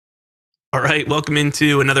All right, welcome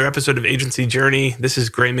into another episode of Agency Journey. This is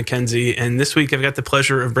Gray McKenzie, and this week I've got the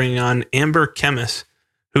pleasure of bringing on Amber Kemmis,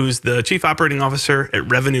 who's the Chief Operating Officer at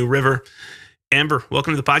Revenue River. Amber,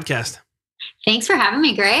 welcome to the podcast. Thanks for having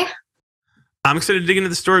me, Gray. I'm excited to dig into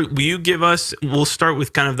the story. We'll start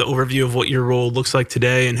with kind of the overview of what your role looks like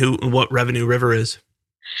today and what Revenue River is.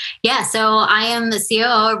 Yeah, so I am the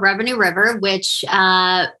COO of Revenue River, which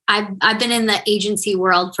I've been in the agency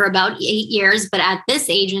world for about 8 years, but at this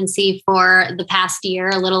agency for the past year,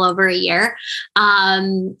 a little over a year.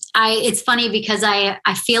 It's funny because I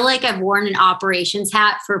feel like I've worn an operations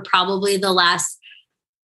hat for probably the last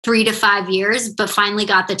 3 to 5 years, but finally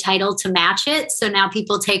got the title to match it. So now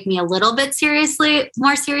people take me a little bit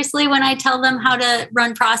more seriously when I tell them how to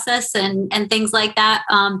run process and things like that.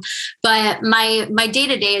 But my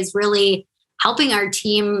day-to-day is really helping our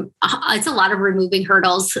team. It's a lot of removing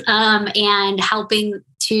hurdles and helping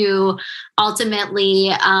to ultimately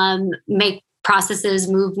make processes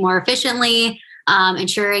move more efficiently,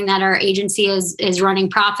 ensuring that our agency is running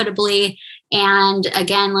profitably. And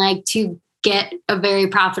again, like to get a very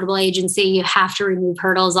profitable agency, you have to remove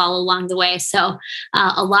hurdles all along the way. So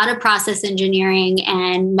a lot of process engineering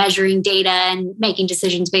and measuring data and making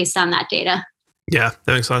decisions based on that data. Yeah,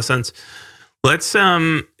 that makes a lot of sense. Let's,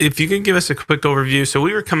 if you can give us a quick overview. So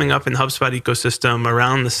we were coming up in the HubSpot ecosystem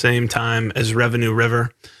around the same time as Revenue River.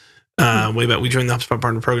 Way back, we joined the HubSpot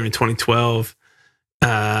Partner Program in 2012,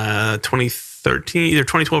 2013, either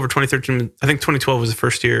 2012 or 2013. I think 2012 was the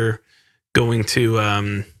first year going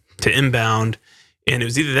to Inbound. And it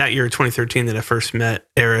was either that year or 2013 that I first met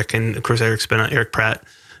Eric. And of course, Eric Pratt,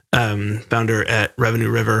 founder at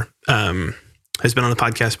Revenue River, has been on the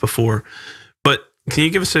podcast before. But can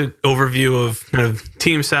you give us an overview of kind of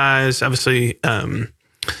team size? Obviously,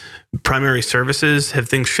 primary services. Have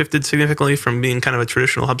things shifted significantly from being kind of a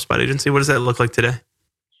traditional HubSpot agency? What does that look like today?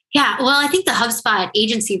 Yeah, well, I think the HubSpot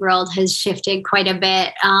agency world has shifted quite a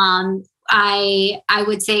bit. I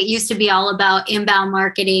would say it used to be all about inbound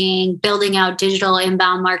marketing, building out digital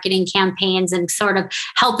inbound marketing campaigns and sort of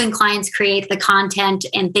helping clients create the content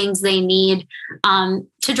and things they need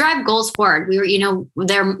to drive goals forward. We were,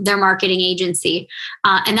 their marketing agency.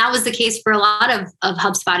 And that was the case for a lot of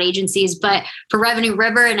HubSpot agencies. But for Revenue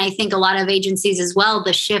River, and I think a lot of agencies as well,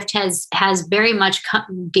 the shift has very much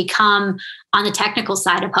become on the technical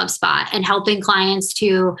side of HubSpot and helping clients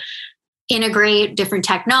to integrate different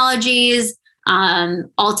technologies,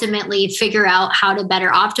 ultimately figure out how to better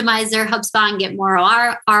optimize their HubSpot and get more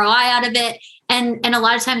ROI out of it. And a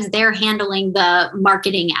lot of times they're handling the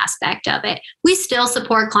marketing aspect of it. We still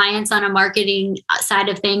support clients on a marketing side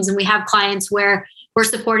of things. And we have clients where we're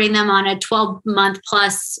supporting them on a 12-month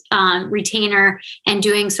plus retainer and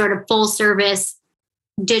doing sort of full service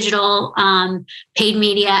digital, paid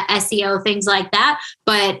media, SEO, things like that.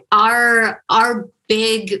 But our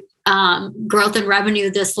big growth in revenue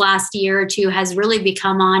this last year or two has really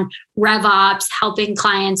become on RevOps, helping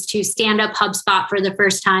clients to stand up HubSpot for the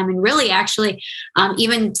first time and really actually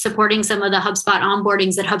even supporting some of the HubSpot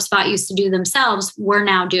onboardings that HubSpot used to do themselves, we're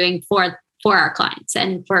now doing for our clients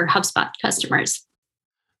and for HubSpot customers.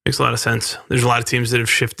 Makes a lot of sense. There's a lot of teams that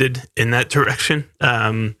have shifted in that direction.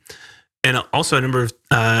 And also a number of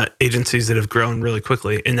agencies that have grown really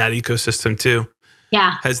quickly in that ecosystem too.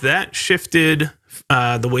 Yeah. Has that shifted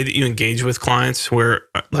the way that you engage with clients? Where,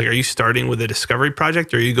 like, are you starting with a discovery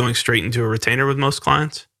project or are you going straight into a retainer with most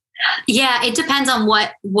clients? Yeah, it depends on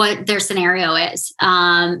what their scenario is.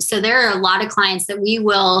 So there are a lot of clients that we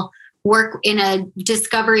will work in a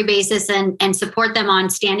discovery basis and support them on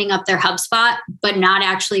standing up their HubSpot, but not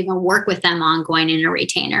actually even work with them on going in a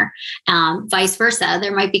retainer. Vice versa.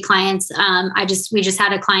 There might be clients. We just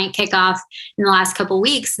had a client kick off in the last couple of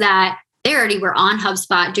weeks that they already were on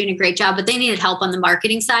HubSpot doing a great job, but they needed help on the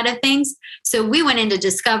marketing side of things. So we went into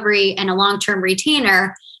discovery and a long-term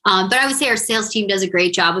retainer. But I would say our sales team does a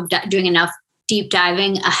great job of doing enough deep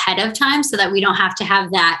diving ahead of time so that we don't have to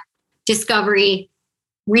have that discovery,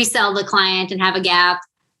 resell the client and have a gap,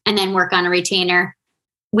 and then work on a retainer.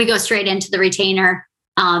 We go straight into the retainer.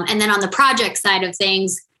 And then on the project side of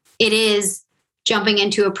things, it is jumping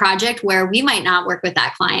into a project where we might not work with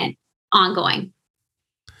that client ongoing.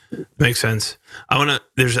 Makes sense.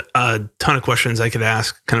 There's a ton of questions I could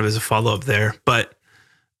ask kind of as a follow-up there, but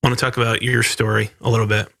I want to talk about your story a little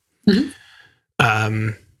bit. Mm-hmm.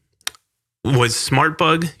 Was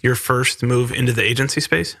SmartBug your first move into the agency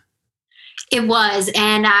space? It was.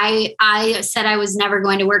 And I said I was never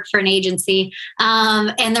going to work for an agency.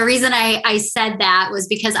 And the reason I said that was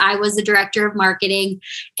because I was the director of marketing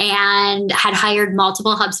and had hired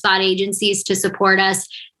multiple HubSpot agencies to support us.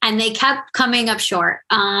 and they kept coming up short.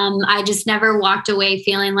 I just never walked away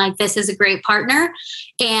feeling like this is a great partner.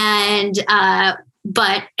 And,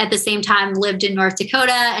 but at the same time lived in North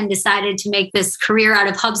Dakota and decided to make this career out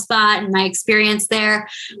of HubSpot and my experience there.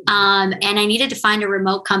 And I needed to find a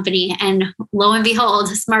remote company. And lo and behold,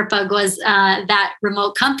 SmartBug was that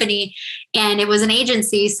remote company. And it was an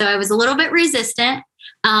agency. So I was a little bit resistant,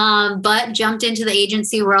 but jumped into the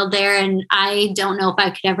agency world there. And I don't know if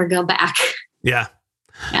I could ever go back. Yeah.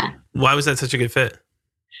 Yeah. Why was that such a good fit?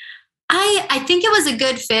 I think it was a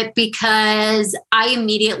good fit because I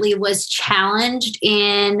immediately was challenged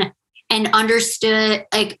in and understood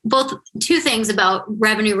like both two things about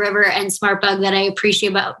Revenue River and SmartBug that I appreciate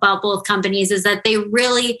about both companies is that they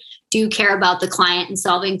really do care about the client and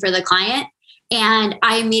solving for the client. And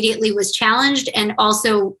I immediately was challenged and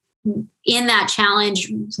also in that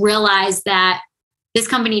challenge realized that this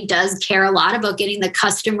company does care a lot about getting the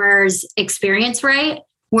customer's experience right,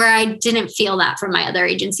 where I didn't feel that from my other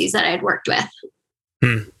agencies that I had worked with.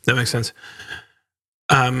 That makes sense.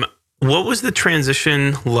 What was the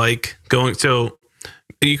transition like going? So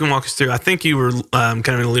you can walk us through. I think you were kind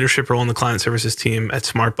of in a leadership role in the client services team at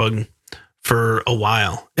SmartBug for a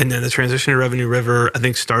while. And then the transition to Revenue River, I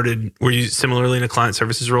think started, were you similarly in a client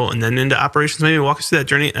services role and then into operations? Maybe walk us through that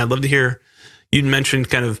journey. And I'd love to hear, you'd mentioned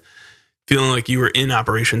kind of feeling like you were in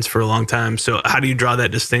operations for a long time. So how do you draw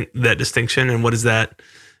that distinction and what does that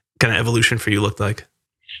kind of evolution for you look like?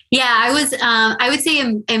 Yeah, I would say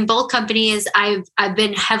in both companies, I've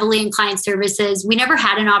been heavily in client services. We never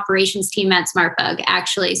had an operations team at SmartBug,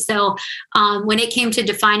 actually. So when it came to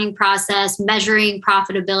defining process, measuring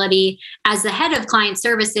profitability as the head of client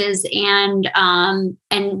services, and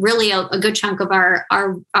really a good chunk of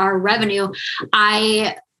our revenue,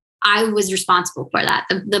 I was responsible for that.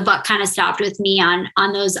 The buck kind of stopped with me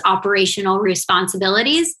on those operational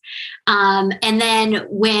responsibilities. And then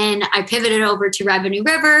when I pivoted over to Revenue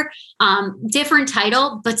River, different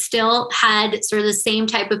title, but still had sort of the same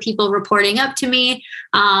type of people reporting up to me,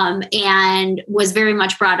 and was very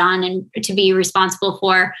much brought on and to be responsible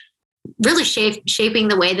for really shaping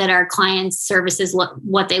the way that our clients' services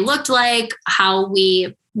what they looked like, how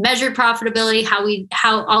we measured profitability,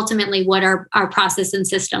 how ultimately what our process and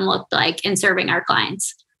system looked like in serving our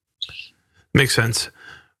clients. Makes sense.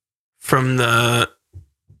 From the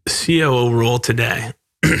COO role today,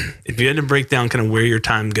 if you had to break down kind of where your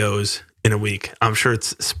time goes in a week, I'm sure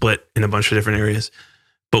it's split in a bunch of different areas,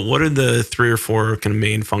 but what are the 3 or 4 kind of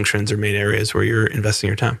main functions or main areas where you're investing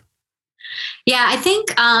your time? Yeah, I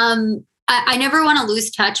think I never want to lose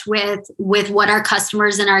touch with what our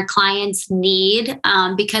customers and our clients need,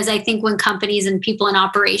 because I think when companies and people in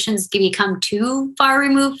operations become too far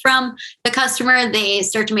removed from the customer, they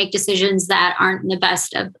start to make decisions that aren't in the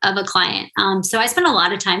best of a client. So I spend a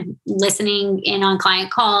lot of time listening in on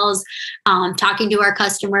client calls, talking to our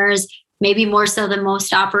customers, maybe more so than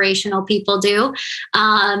most operational people do.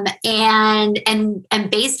 And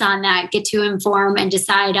based on that, get to inform and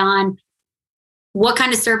decide on what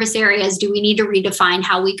kind of service areas do we need to redefine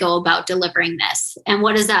how we go about delivering this? And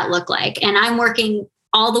what does that look like? And I'm working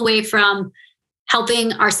all the way from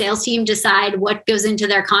helping our sales team decide what goes into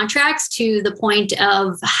their contracts to the point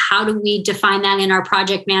of how do we define that in our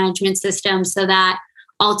project management system so that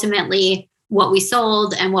ultimately what we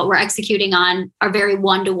sold and what we're executing on are very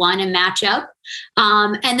one-to-one and match up.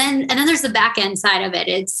 And then there's the back end side of it.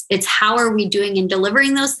 It's how are we doing in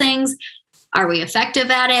delivering those things? Are we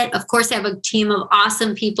effective at it? Of course, I have a team of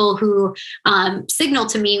awesome people who signal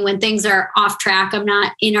to me when things are off track. I'm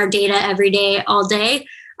not in our data every day, all day.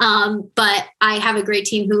 But I have a great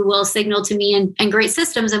team who will signal to me and great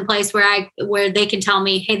systems in place where they can tell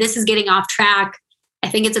me, hey, this is getting off track. I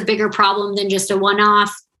think it's a bigger problem than just a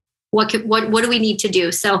one-off. What do we need to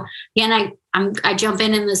do? So again, I jump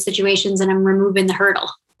in those situations and I'm removing the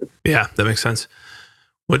hurdle. Yeah, that makes sense.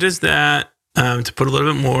 What does that, to put a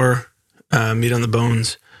little bit more meat on the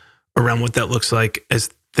bones around what that looks like as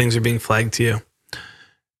things are being flagged to you,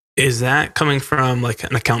 is that coming from like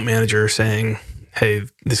an account manager saying, hey,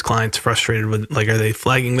 this client's frustrated with, like, are they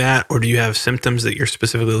flagging that? Or do you have symptoms that you're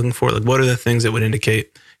specifically looking for? Like, what are the things that would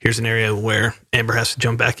indicate here's an area where Amber has to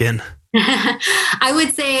jump back in? I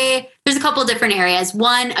would say there's a couple of different areas.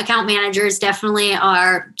 One, account managers definitely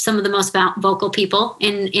are some of the most vocal people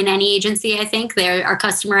in any agency. I think they're our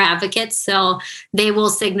customer advocates. So they will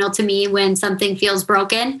signal to me when something feels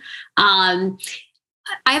broken. I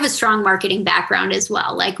have a strong marketing background as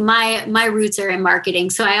well. Like my roots are in marketing.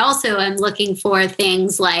 So I also am looking for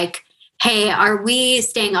things like, hey, are we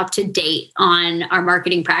staying up to date on our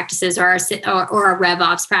marketing practices or our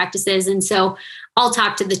RevOps practices? And so I'll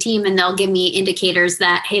talk to the team and they'll give me indicators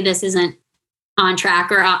that, hey, this isn't on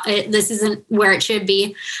track, or this isn't where it should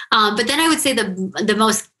be. But then I would say the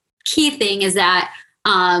most key thing is that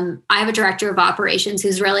I have a director of operations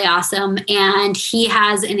who's really awesome, and he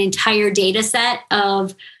has an entire data set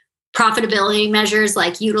of profitability measures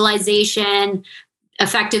like utilization,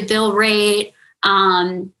 effective bill rate,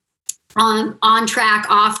 on track,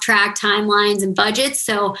 off track timelines and budgets.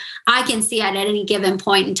 So I can see at any given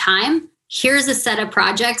point in time, here's a set of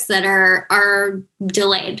projects that are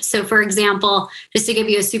delayed. So for example, just to give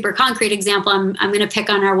you a super concrete example, I'm going to pick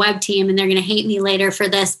on our web team, and they're going to hate me later for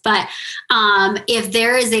this. But if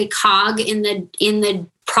there is a cog in the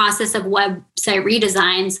process of website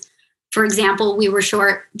redesigns, for example, we were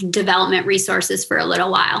short development resources for a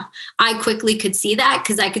little while. I quickly could see that,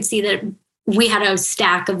 because I could see that we had a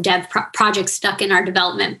stack of dev projects stuck in our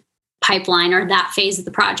development pipeline, or that phase of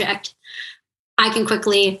the project. I can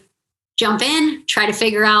quickly jump in, try to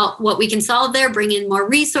figure out what we can solve there, bring in more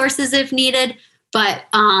resources if needed. But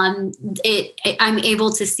I'm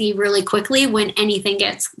able to see really quickly when anything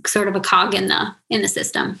gets sort of a cog in the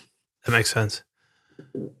system. That makes sense.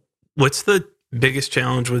 What's the biggest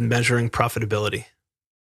challenge with measuring profitability?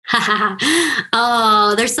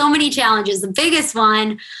 Oh, there's so many challenges. The biggest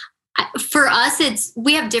one for us,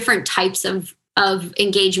 we have different types of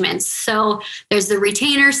engagements. So there's the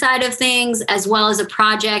retainer side of things as well as a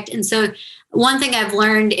project. And so one thing I've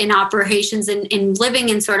learned in operations and in living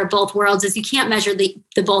in sort of both worlds is you can't measure the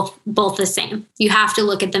both the same. You have to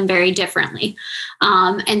look at them very differently.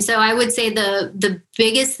 And so I would say the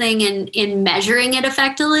biggest thing in measuring it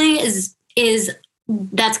effectively is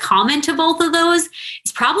that's common to both of those.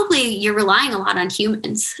 It's probably you're relying a lot on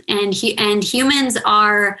humans, and humans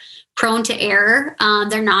are prone to error.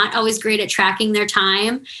 They're not always great at tracking their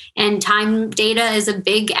time, and time data is a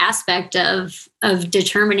big aspect of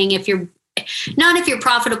determining if you're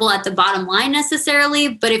profitable at the bottom line necessarily,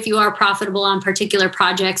 but if you are profitable on particular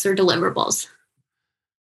projects or deliverables.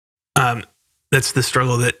 That's the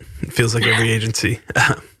struggle that feels like every agency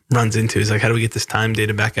runs into, is like, how do we get this time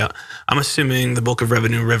data back out? I'm assuming the bulk of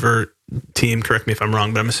Revenue River team, correct me if I'm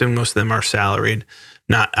wrong, but I'm assuming most of them are salaried,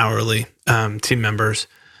 not hourly team members.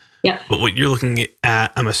 Yeah. But what you're looking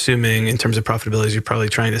at, I'm assuming in terms of profitability, is you're probably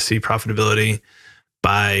trying to see profitability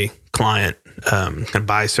by client, kind of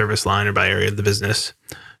by service line or by area of the business.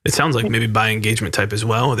 It sounds like maybe by engagement type as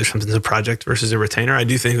well, whether something's a project versus a retainer. I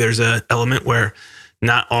do think there's an element where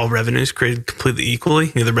not all revenue is created completely equally.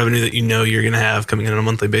 The revenue that you're going to have coming in on a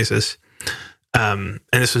monthly basis. And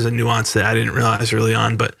this was a nuance that I didn't realize early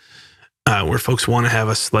on, but where folks want to have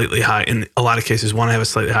a slightly high, in a lot of cases, want to have a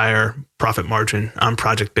slightly higher profit margin on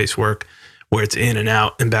project-based work, where it's in and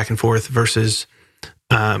out and back and forth versus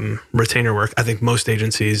retainer work. I think most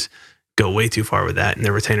agencies go way too far with that, and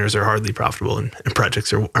their retainers are hardly profitable, and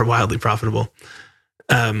projects are wildly profitable.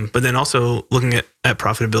 But then also looking at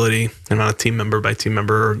profitability and on a team member by team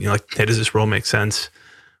member, like, hey, does this role make sense?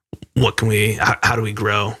 How do we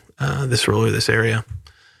grow this role or this area?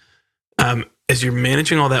 As you're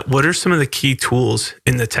managing all that, what are some of the key tools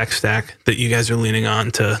in the tech stack that you guys are leaning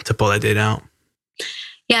on to pull that data out?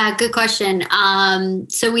 Yeah, good question.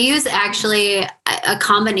 So we use actually a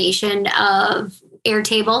combination of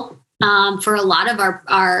Airtable. For a lot of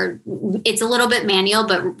our, it's a little bit manual,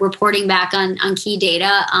 but reporting back on key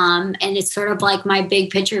data. And it's sort of like my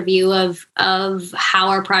big picture view of how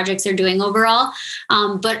our projects are doing overall.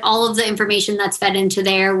 But all of the information that's fed into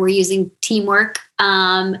there, we're using Teamwork.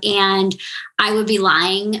 And I would be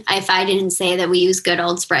lying if I didn't say that we use good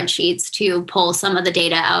old spreadsheets to pull some of the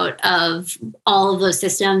data out of all of those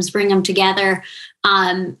systems, bring them together.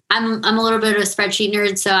 I'm a little bit of a spreadsheet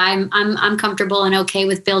nerd, so I'm comfortable and okay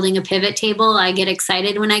with building a pivot table. I get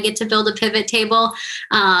excited when I get to build a pivot table,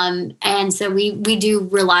 and so we do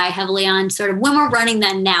rely heavily on sort of when we're running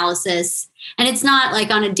that analysis, and it's not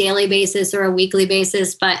like on a daily basis or a weekly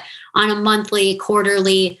basis, but on a monthly,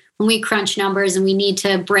 quarterly. When we crunch numbers and we need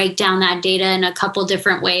to break down that data in a couple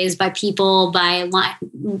different ways by people, by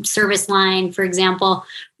service line, for example,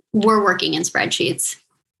 we're working in spreadsheets.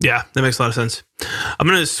 Yeah, that makes a lot of sense. I'm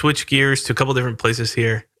going to switch gears to a couple different places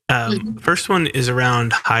here. First one is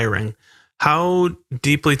around hiring. How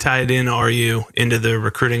deeply tied in are you into the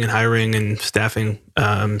recruiting and hiring and staffing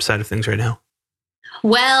side of things right now?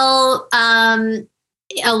 Well, a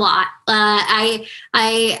lot.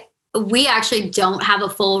 we actually don't have a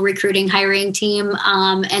full recruiting hiring team.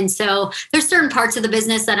 And so there's certain parts of the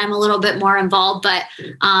business that I'm a little bit more involved. But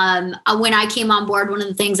when I came on board, one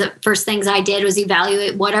of the first things I did was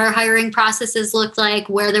evaluate what our hiring processes looked like,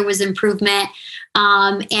 where there was improvement.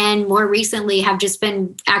 And more recently have just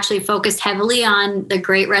been actually focused heavily on the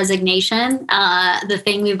Great Resignation, the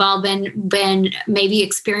thing we've all been maybe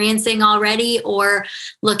experiencing already or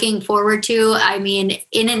looking forward to. I mean,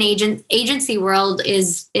 in an agency world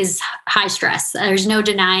is high stress. There's no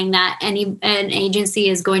denying that an agency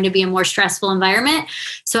is going to be a more stressful environment.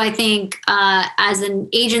 So I think as an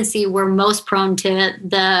agency, we're most prone to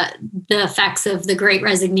the effects of the Great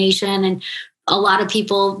Resignation and a lot of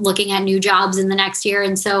people looking at new jobs in the next year.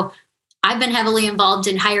 And so I've been heavily involved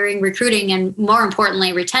in hiring, recruiting, and more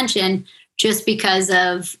importantly, retention, just because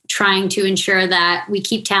of trying to ensure that we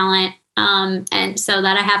keep talent and so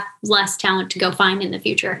that I have less talent to go find in the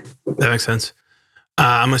future. That makes sense.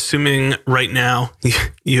 I'm assuming right now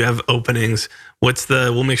you have openings.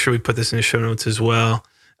 We'll make sure we put this in the show notes as well.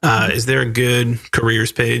 Is there a good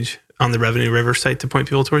careers page on the Revenue River site to point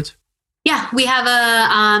people towards? Yeah, we have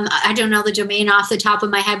I don't know the domain off the top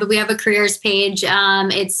of my head, but we have a careers page.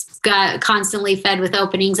 It's got constantly fed with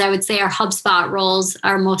openings. I would say our HubSpot roles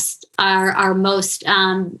are most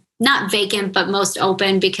not vacant, but most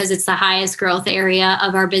open because it's the highest growth area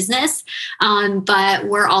of our business. But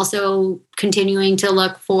we're also continuing to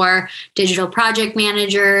look for digital project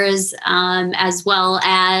managers, as well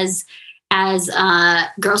as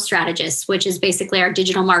growth strategists, which is basically our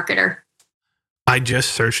digital marketer. I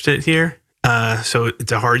just searched it here. So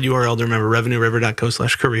it's a hard URL to remember.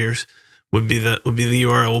 revenueriver.co/careers would be the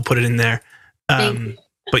URL. We'll put it in there.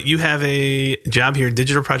 But you have a job here,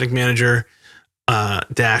 digital project manager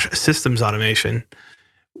 -- systems automation,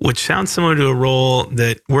 which sounds similar to a role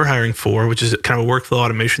that we're hiring for, which is kind of a workflow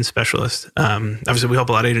automation specialist. Obviously, we help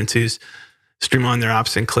a lot of agencies streamline their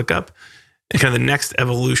ops and ClickUp. And kind of the next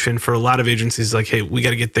evolution for a lot of agencies is like, hey, we got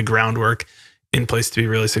to get the groundwork in place to be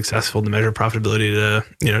really successful, to measure profitability,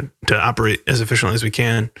 to operate as efficiently as we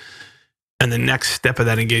can. And the next step of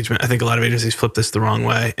that engagement, I think a lot of agencies flip this the wrong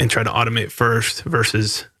way and try to automate first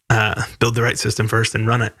versus build the right system first and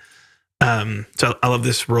run it. So I love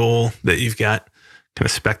this role that you've got kind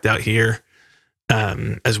of specced out here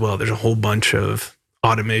as well. There's a whole bunch of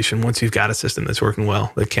automation once you've got a system that's working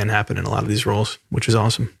well that can happen in a lot of these roles, which is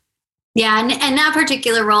awesome. Yeah, and that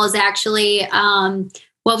particular role is actually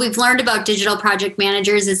what we've learned about digital project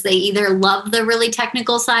managers is they either love the really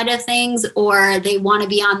technical side of things or they want to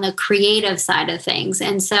be on the creative side of things.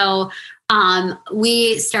 And so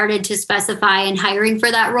we started to specify in hiring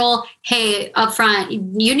for that role, hey, upfront,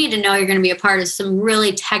 you need to know you're going to be a part of some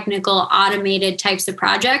really technical, automated types of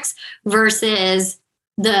projects versus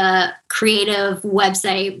the creative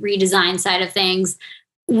website redesign side of things.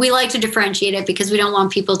 We like to differentiate it because we don't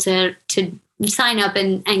want people to sign up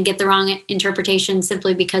and get the wrong interpretation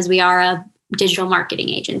simply because we are a digital marketing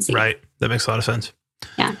agency. Right. That makes a lot of sense.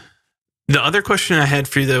 Yeah. The other question I had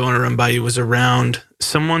for you that I want to run by you was around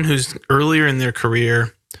someone who's earlier in their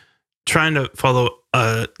career trying to follow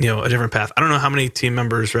a different path. I don't know how many team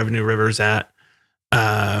members Revenue River is at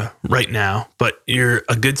right now, but you're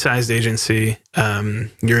a good sized agency.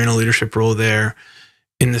 You're in a leadership role there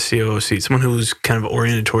in the COO seat, someone who's kind of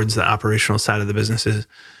oriented towards the operational side of the businesses.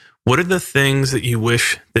 What are the things that you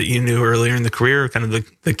wish that you knew earlier in the career, kind of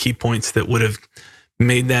the key points that would have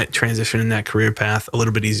made that transition in that career path a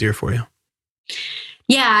little bit easier for you?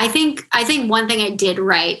 Yeah, I think one thing I did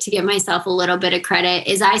right to give myself a little bit of credit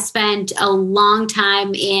is I spent a long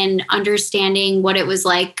time in understanding what it was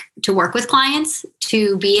like to work with clients,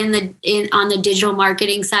 to be on the digital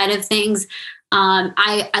marketing side of things.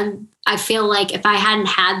 I feel like if I hadn't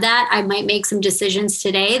had that, I might make some decisions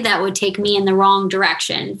today that would take me in the wrong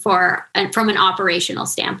direction from an operational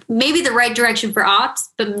standpoint. Maybe the right direction for ops,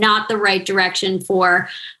 but not the right direction for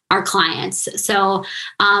our clients. So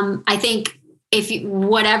I think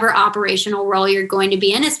whatever operational role you're going to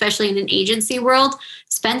be in, especially in an agency world,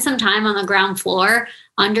 spend some time on the ground floor,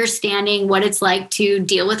 understanding what it's like to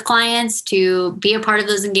deal with clients, to be a part of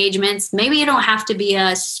those engagements. Maybe you don't have to be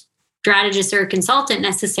a strategist or a consultant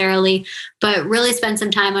necessarily, but really spend some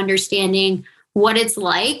time understanding what it's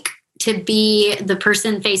like to be the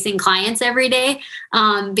person facing clients every day.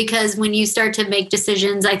 Because when you start to make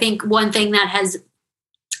decisions, I think one thing that has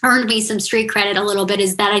earned me some street credit a little bit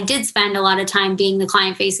is that I did spend a lot of time being the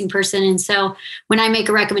client facing person. And so when I make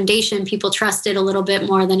a recommendation, people trust it a little bit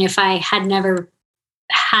more than if I had never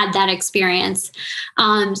had that experience.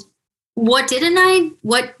 what didn't I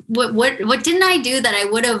what didn't I do that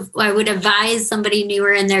I would advise somebody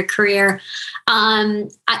newer in their career?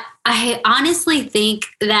 I honestly think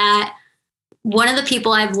that one of the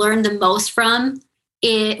people I've learned the most from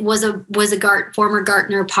it was a former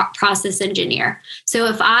Gartner process engineer. So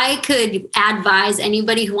if I could advise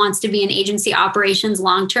anybody who wants to be in agency operations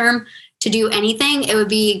long term to do anything, it would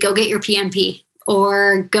be go get your PMP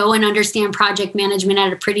or go and understand project management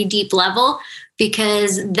at a pretty deep level,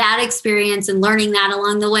 because that experience and learning that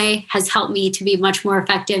along the way has helped me to be much more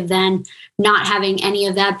effective than not having any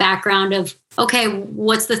of that background of, okay,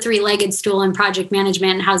 what's the three-legged stool in project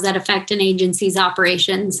management and how's that affect an agency's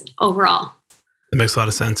operations overall? That makes a lot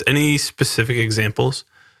of sense. Any specific examples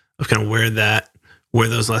of kind of where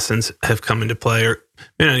those lessons have come into play, or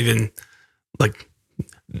maybe not even like,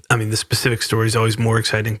 I mean, the specific story is always more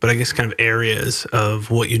exciting, but I guess kind of areas of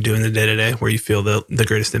what you do in the day-to-day where you feel the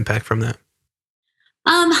greatest impact from that?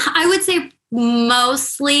 I would say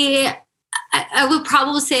mostly, I would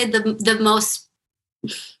probably say the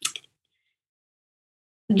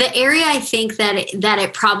area I think that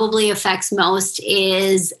it probably affects most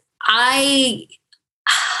is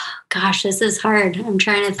gosh, this is hard. I'm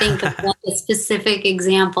trying to think of a specific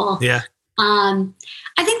example. Yeah.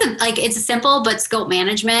 I think that like it's simple, but scope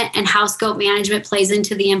management and how scope management plays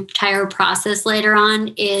into the entire process later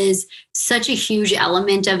on is such a huge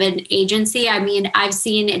element of an agency. I mean, I've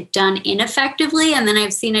seen it done ineffectively, and then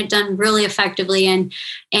I've seen it done really effectively.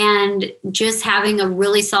 And just having a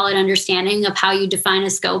really solid understanding of how you define a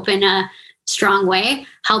scope in a strong way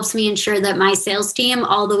helps me ensure that my sales team,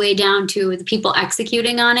 all the way down to the people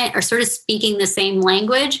executing on it, are sort of speaking the same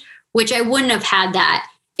language, which I wouldn't have had that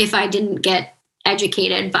if I didn't get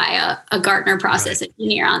educated by a Gartner process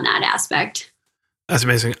engineer on that aspect. That's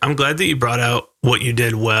amazing. I'm glad that you brought out what you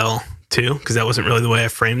did well too, because that wasn't really the way I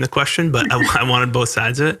framed the question, but I wanted both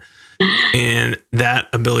sides of it. And that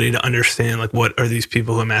ability to understand, like, what are these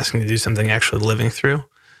people who I'm asking to do something actually living through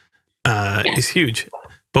is huge.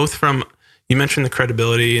 Both from, you mentioned the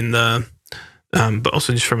credibility and but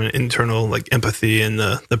also just from an internal like empathy and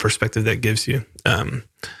the perspective that gives you.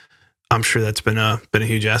 I'm sure that's been a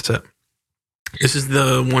huge asset. This is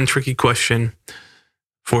the one tricky question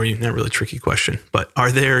for you. Not really tricky question, but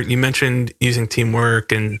you mentioned using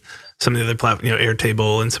Teamwork and some of the other platforms,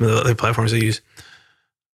 Airtable and some of the other platforms they use.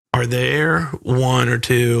 Are there one or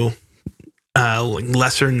two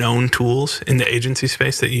lesser known tools in the agency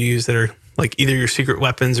space that you use that are like either your secret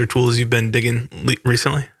weapons or tools you've been digging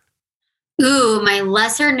recently? Ooh, my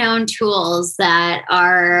lesser known tools that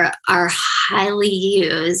are highly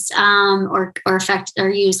used or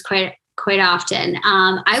used quite often.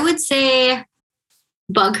 I would say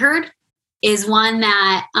BugHerd is one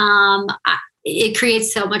that it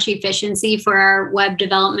creates so much efficiency for our web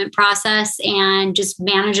development process and just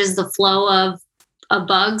manages the flow of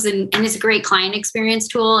bugs, and it's a great client experience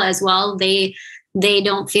tool as well. They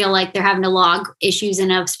don't feel like they're having to log issues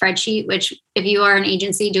in a spreadsheet, which if you are an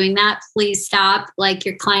agency doing that, please stop. Like,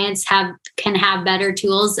 your clients can have better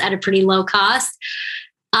tools at a pretty low cost.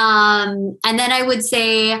 And then I would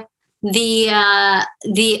say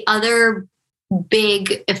the other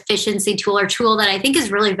big efficiency tool or tool that I think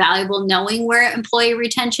is really valuable, knowing where employee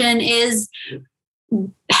retention is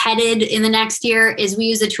headed in the next year, is we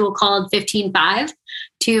use a tool called 15Five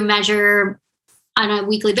to measure on a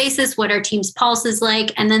weekly basis what our team's pulse is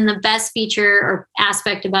like. And then the best feature or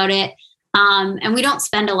aspect about it, and we don't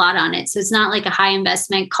spend a lot on it, so it's not like a high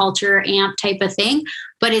investment culture amp type of thing,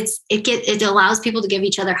 but it allows people to give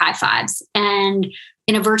each other high fives. And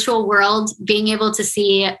in a virtual world, being able to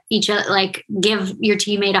see each other, like give your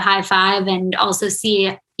teammate a high five and also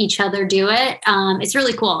see each other do it, it's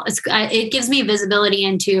really cool. It gives me visibility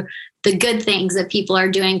into the good things that people are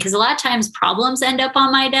doing, because a lot of times problems end up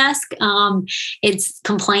on my desk. It's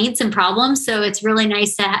complaints and problems, so it's really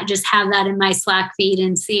nice to just have that in my Slack feed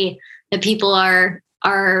and see that people are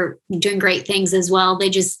doing great things as well. They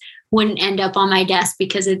just wouldn't end up on my desk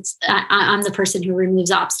because I'm the person who removes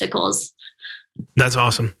obstacles. That's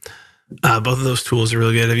awesome. Both of those tools are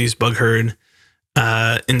really good. I've used BugHerd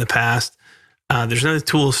in the past. There's another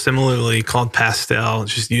tool similarly called Pastel.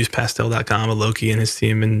 Just use pastel.com. Loki and his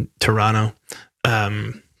team in Toronto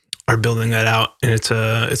are building that out, and it's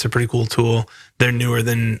a pretty cool tool. They're newer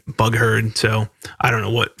than BugHerd, so I don't know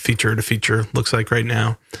what feature to feature looks like right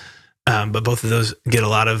now. But both of those get a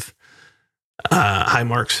lot of high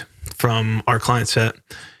marks from our client set.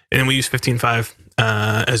 And then we use 15Five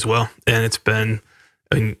as well. And it's been,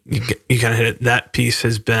 I mean, you kind of hit it. That piece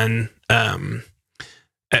has been,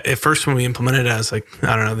 at first when we implemented it, I was like,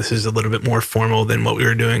 I don't know, this is a little bit more formal than what we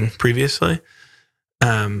were doing previously.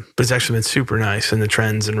 But it's actually been super nice in the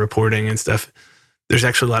trends and reporting and stuff. There's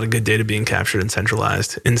actually a lot of good data being captured and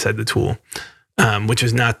centralized inside the tool, which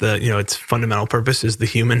is not its fundamental purpose is the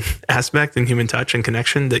human aspect and human touch and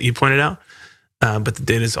connection that you pointed out. But the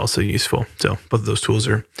data is also useful. So both of those tools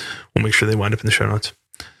we'll make sure they wind up in the show notes.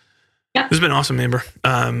 Yep. This has been awesome, Amber.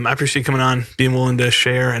 I appreciate you coming on, being willing to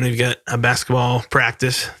share. I know you've got a basketball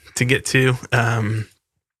practice to get to.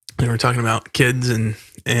 We're talking about kids and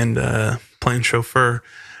playing chauffeur,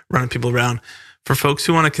 running people around. For folks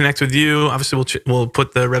who want to connect with you, obviously we'll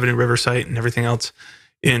put the Revenue River site and everything else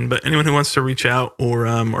in. But anyone who wants to reach out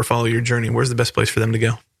or follow your journey, where's the best place for them to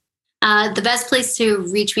go? The best place to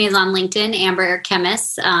reach me is on LinkedIn, Amber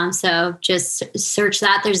Chemist. So just search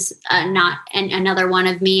that. There's not another one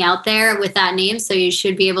of me out there with that name, so you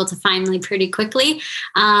should be able to find me pretty quickly.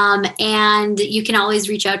 And you can always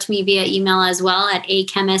reach out to me via email as well at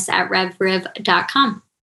achemist@revriv.com.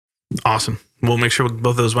 Awesome. We'll make sure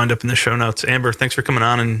both of those wind up in the show notes. Amber, thanks for coming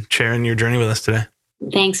on and sharing your journey with us today.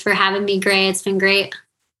 Thanks for having me, Gray. It's been great.